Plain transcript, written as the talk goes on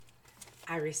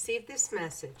I received this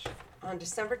message on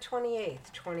December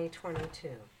 28th, 2022.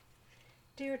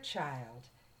 Dear child,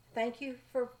 thank you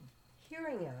for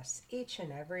hearing us each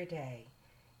and every day.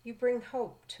 You bring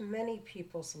hope to many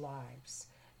people's lives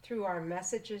through our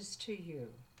messages to you.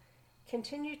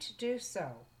 Continue to do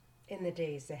so in the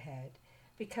days ahead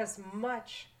because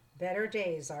much better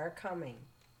days are coming.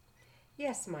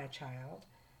 Yes, my child,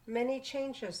 many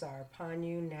changes are upon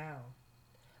you now.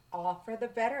 All for the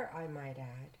better, I might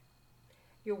add.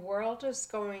 Your world is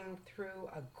going through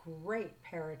a great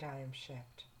paradigm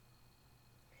shift.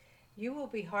 You will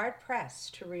be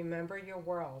hard-pressed to remember your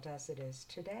world as it is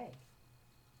today.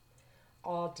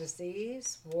 All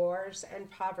disease, wars, and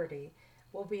poverty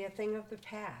will be a thing of the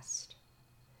past.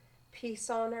 Peace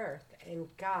on earth, and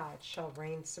God shall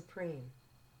reign supreme.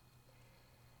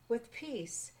 With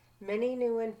peace, many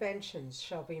new inventions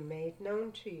shall be made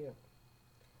known to you.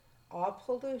 All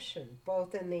pollution,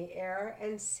 both in the air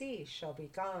and sea, shall be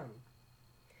gone.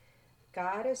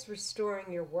 God is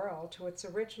restoring your world to its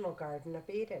original Garden of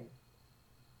Eden.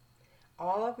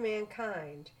 All of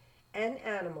mankind and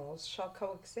animals shall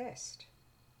coexist.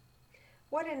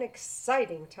 What an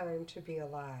exciting time to be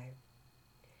alive.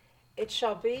 It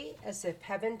shall be as if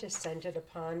heaven descended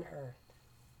upon earth.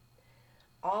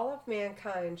 All of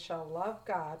mankind shall love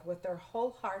God with their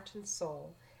whole heart and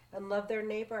soul and love their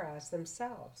neighbor as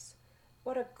themselves.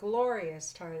 What a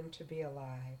glorious time to be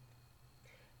alive.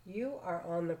 You are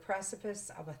on the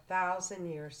precipice of 1,000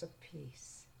 years of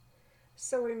peace.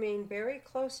 So remain very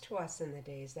close to us in the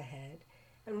days ahead,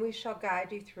 and we shall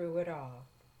guide you through it all.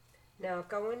 Now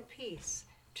go in peace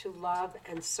to love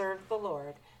and serve the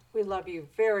Lord. We love you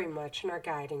very much and are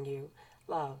guiding you.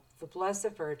 Love, the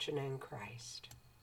Blessed Virgin and Christ.